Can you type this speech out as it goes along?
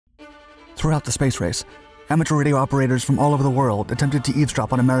Throughout the space race, amateur radio operators from all over the world attempted to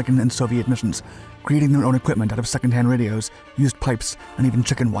eavesdrop on American and Soviet missions, creating their own equipment out of second-hand radios, used pipes, and even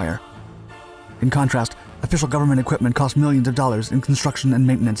chicken wire. In contrast, official government equipment cost millions of dollars in construction and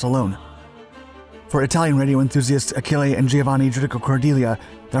maintenance alone. For Italian radio enthusiasts Achille and Giovanni Judica-Cordiglia,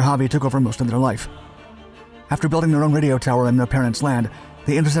 their hobby took over most of their life. After building their own radio tower in their parents' land,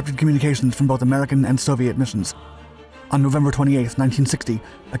 they intercepted communications from both American and Soviet missions. On November 28, 1960,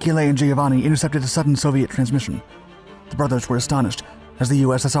 Achille and Giovanni intercepted a sudden Soviet transmission. The brothers were astonished, as the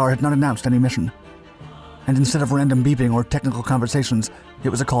USSR had not announced any mission. And instead of random beeping or technical conversations, it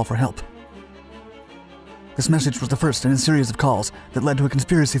was a call for help. This message was the first in a series of calls that led to a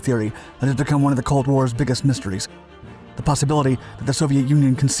conspiracy theory that has become one of the Cold War's biggest mysteries: the possibility that the Soviet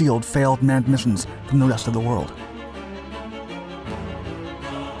Union concealed failed manned missions from the rest of the world.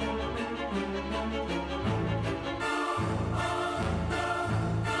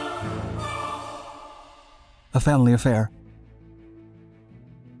 A family affair.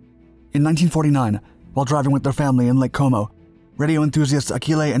 In 1949, while driving with their family in Lake Como, radio enthusiasts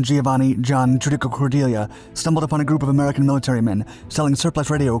Achille and Giovanni Judica-Cordiglia stumbled upon a group of American military men selling surplus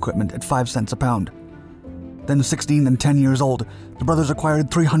radio equipment at 5 cents a pound. Then 16 and 10 years old, the brothers acquired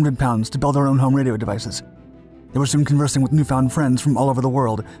 300 pounds to build their own home radio devices. They were soon conversing with newfound friends from all over the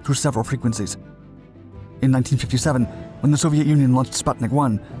world through several frequencies. In 1957, when the Soviet Union launched Sputnik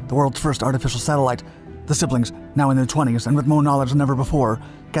 1, the world's first artificial satellite, the siblings, now in their 20s and with more knowledge than ever before,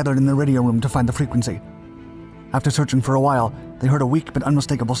 gathered in their radio room to find the frequency. After searching for a while, they heard a weak but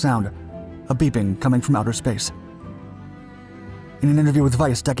unmistakable sound, a beeping coming from outer space. In an interview with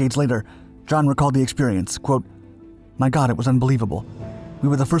Vice decades later, John recalled the experience, quote, "My God, it was unbelievable. We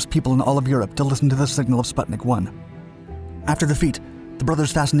were the first people in all of Europe to listen to the signal of Sputnik 1. After the feat, the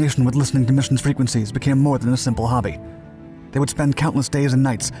brothers' fascination with listening to missions' frequencies became more than a simple hobby. They would spend countless days and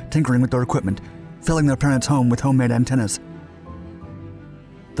nights tinkering with their equipment, filling their parents' home with homemade antennas.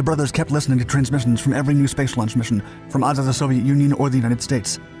 The brothers kept listening to transmissions from every new space launch mission from either the Soviet Union or the United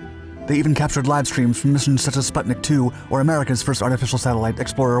States. They even captured live streams from missions such as Sputnik 2 or America's first artificial satellite,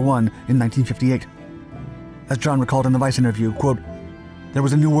 Explorer 1, in 1958. As John recalled in the Vice interview, quote, "There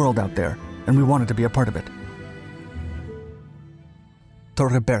was a new world out there, and we wanted to be a part of it."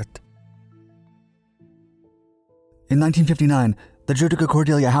 Torre Bert. In 1959, the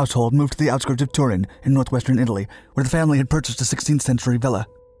Judica-Cordiglia household moved to the outskirts of Turin in northwestern Italy, where the family had purchased a 16th-century villa.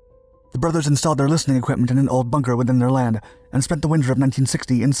 The brothers installed their listening equipment in an old bunker within their land and spent the winter of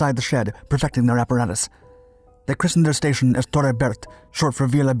 1960 inside the shed, perfecting their apparatus. They christened their station as Torre Bert, short for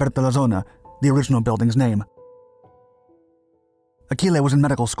Villa Bertolazzona, the original building's name. Achille was in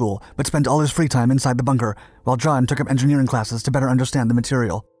medical school, but spent all his free time inside the bunker, while John took up engineering classes to better understand the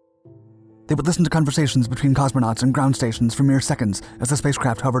material. They would listen to conversations between cosmonauts and ground stations for mere seconds as the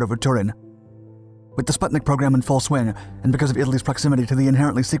spacecraft hovered over Turin. With the Sputnik program in full swing, and because of Italy's proximity to the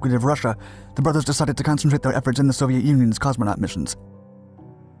inherently secretive Russia, the brothers decided to concentrate their efforts in the Soviet Union's cosmonaut missions.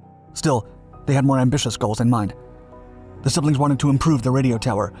 Still, they had more ambitious goals in mind. The siblings wanted to improve the radio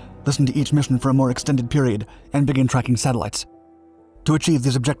tower, listen to each mission for a more extended period, and begin tracking satellites. To achieve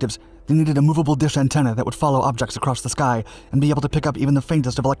these objectives, they needed a movable dish antenna that would follow objects across the sky and be able to pick up even the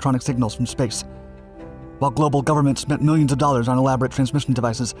faintest of electronic signals from space. While global governments spent millions of dollars on elaborate transmission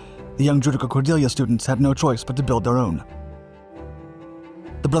devices, the young Judica-Cordiglia students had no choice but to build their own.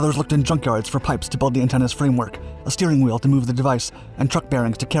 The brothers looked in junkyards for pipes to build the antenna's framework, a steering wheel to move the device, and truck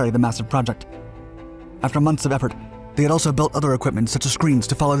bearings to carry the massive project. After months of effort, they had also built other equipment such as screens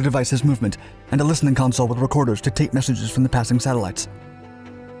to follow the device's movement and a listening console with recorders to tape messages from the passing satellites.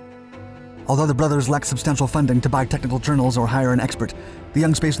 Although the brothers lacked substantial funding to buy technical journals or hire an expert, the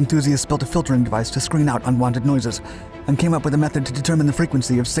young space enthusiasts built a filtering device to screen out unwanted noises and came up with a method to determine the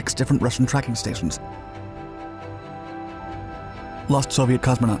frequency of 6 different Russian tracking stations. Lost Soviet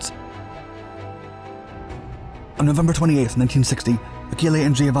cosmonauts. On November 28, 1960, Achille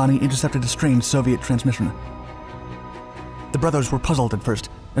and Giovanni intercepted a strange Soviet transmission. The brothers were puzzled at first,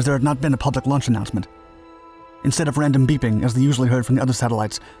 as there had not been a public launch announcement. Instead of random beeping, as they usually heard from the other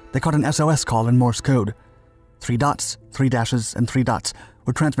satellites, they caught an SOS call in Morse code. 3 dots, 3 dashes, and 3 dots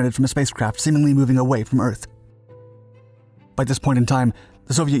were transmitted from a spacecraft seemingly moving away from Earth. By this point in time,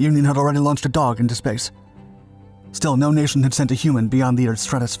 the Soviet Union had already launched a dog into space. Still, no nation had sent a human beyond the Earth's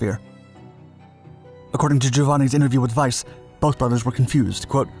stratosphere. According to Giovanni's interview with Vice, both brothers were confused,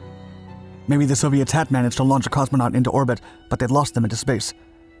 quote, "Maybe the Soviets had managed to launch a cosmonaut into orbit, but they'd lost them into space.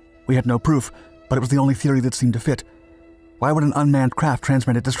 We had no proof, but it was the only theory that seemed to fit. Why would an unmanned craft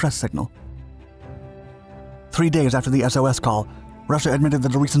transmit a distress signal?" 3 days after the SOS call, Russia admitted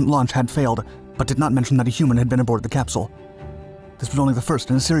that a recent launch had failed, but did not mention that a human had been aboard the capsule. This was only the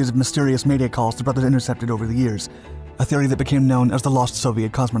first in a series of mysterious Mayday calls the brothers intercepted over the years, a theory that became known as the lost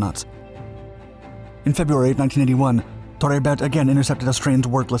Soviet cosmonauts. In February 1981, Torre Bert again intercepted a strange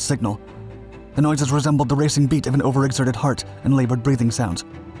wordless signal. The noises resembled the racing beat of an overexerted heart and labored breathing sounds.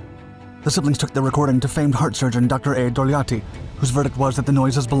 The siblings took the recording to famed heart surgeon Dr. A. Dorliati, whose verdict was that the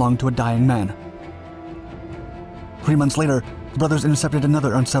noises belonged to a dying man. 3 months later, the brothers intercepted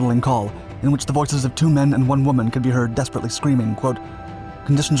another unsettling call, in which the voices of 2 men and 1 woman could be heard desperately screaming, quote,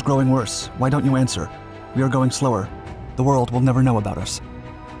 "Conditions growing worse. Why don't you answer? We are going slower. The world will never know about us."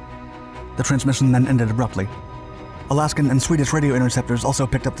 The transmission then ended abruptly. Alaskan and Swedish radio interceptors also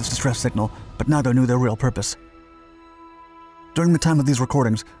picked up this distress signal, but neither knew their real purpose. During the time of these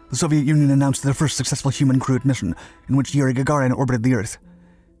recordings, the Soviet Union announced their first successful human-crewed mission, in which Yuri Gagarin orbited the Earth.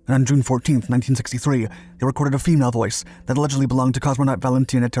 And on June 14, 1963, they recorded a female voice that allegedly belonged to cosmonaut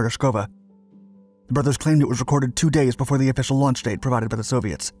Valentina Tereshkova. The brothers claimed it was recorded 2 days before the official launch date provided by the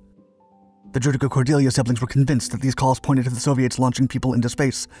Soviets. The Judica-Cordiglia siblings were convinced that these calls pointed to the Soviets launching people into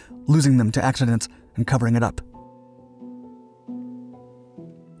space, losing them to accidents, and covering it up.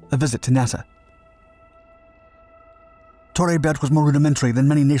 A visit to NASA. Torre Bert was more rudimentary than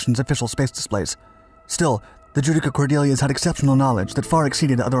many nations' official space displays. Still, the Judica-Cordiglias had exceptional knowledge that far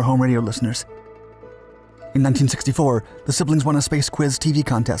exceeded other home radio listeners. In 1964, the siblings won a space quiz TV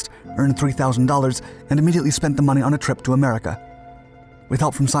contest, earned $3,000, and immediately spent the money on a trip to America. With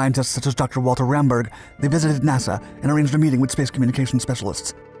help from scientists such as Dr. Walter Ramberg, they visited NASA and arranged a meeting with space communication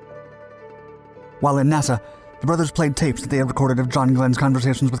specialists. While in NASA, the brothers played tapes that they had recorded of John Glenn's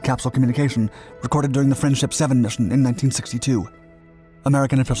conversations with capsule communication, recorded during the Friendship 7 mission in 1962.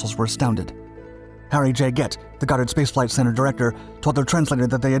 American officials were astounded. Harry J. Gett, the Goddard Space Flight Center director, told their translator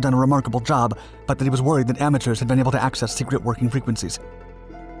that they had done a remarkable job, but that he was worried that amateurs had been able to access secret working frequencies.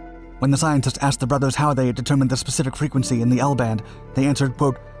 When the scientist asked the brothers how they had determined the specific frequency in the L-band, they answered,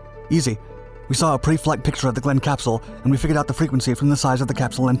 quote, "Easy. We saw a pre-flight picture of the Glenn capsule, and we figured out the frequency from the size of the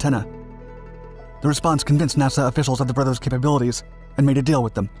capsule antenna." The response convinced NASA officials of the brothers' capabilities and made a deal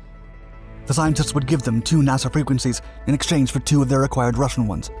with them. The scientists would give them 2 NASA frequencies in exchange for 2 of their acquired Russian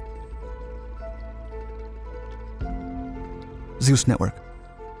ones. Zeus Network.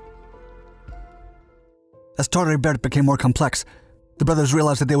 As Torre Bert became more complex, the brothers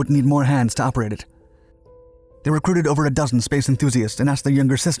realized that they would need more hands to operate it. They recruited over a dozen space enthusiasts and asked their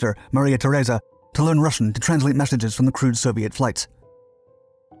younger sister, Maria Teresa, to learn Russian to translate messages from the crewed Soviet flights.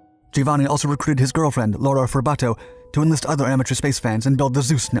 Giovanni also recruited his girlfriend, Laura Ferbato, to enlist other amateur space fans and build the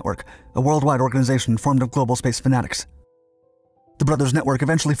Zeus Network, a worldwide organization formed of global space fanatics. The brothers' network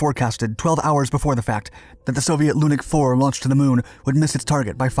eventually forecasted, 12 hours before the fact, that the Soviet Lunik 4 launch to the moon would miss its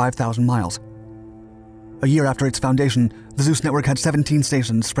target by 5,000 miles. A year after its foundation, the Zeus Network had 17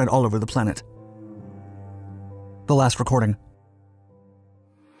 stations spread all over the planet. The last recording.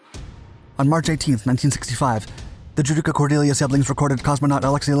 On March 18, 1965, the Judica-Cordiglia siblings recorded cosmonaut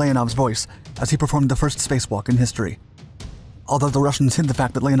Alexei Leonov's voice as he performed the first spacewalk in history. Although the Russians hid the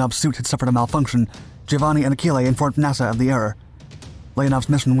fact that Leonov's suit had suffered a malfunction, Giovanni and Achille informed NASA of the error. Leonov's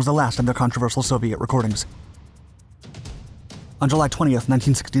mission was the last of their controversial Soviet recordings. On July 20th,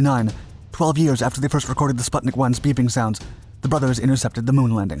 1969, 12 years after they first recorded the Sputnik 1's beeping sounds, the brothers intercepted the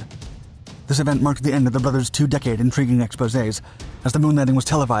moon landing. This event marked the end of the brothers' 2-decade intriguing exposés, as the moon landing was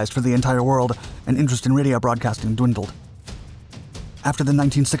televised for the entire world and interest in radio broadcasting dwindled. After the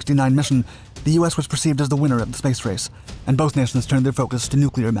 1969 mission, the US was perceived as the winner of the space race, and both nations turned their focus to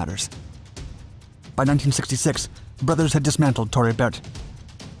nuclear matters. By 1966, the brothers had dismantled Torre Bert.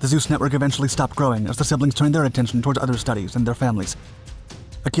 The Zeus Network eventually stopped growing as the siblings turned their attention towards other studies and their families.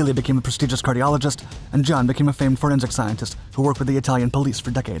 Achille became a prestigious cardiologist, and John became a famed forensic scientist who worked with the Italian police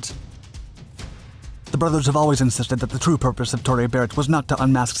for decades. The brothers have always insisted that the true purpose of Torre Bert was not to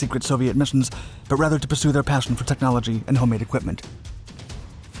unmask secret Soviet missions, but rather to pursue their passion for technology and homemade equipment.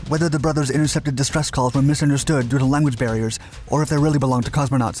 Whether the brothers' intercepted distress calls were misunderstood due to language barriers, or if they really belonged to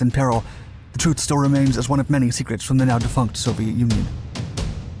cosmonauts in peril, the truth still remains as one of many secrets from the now defunct Soviet Union.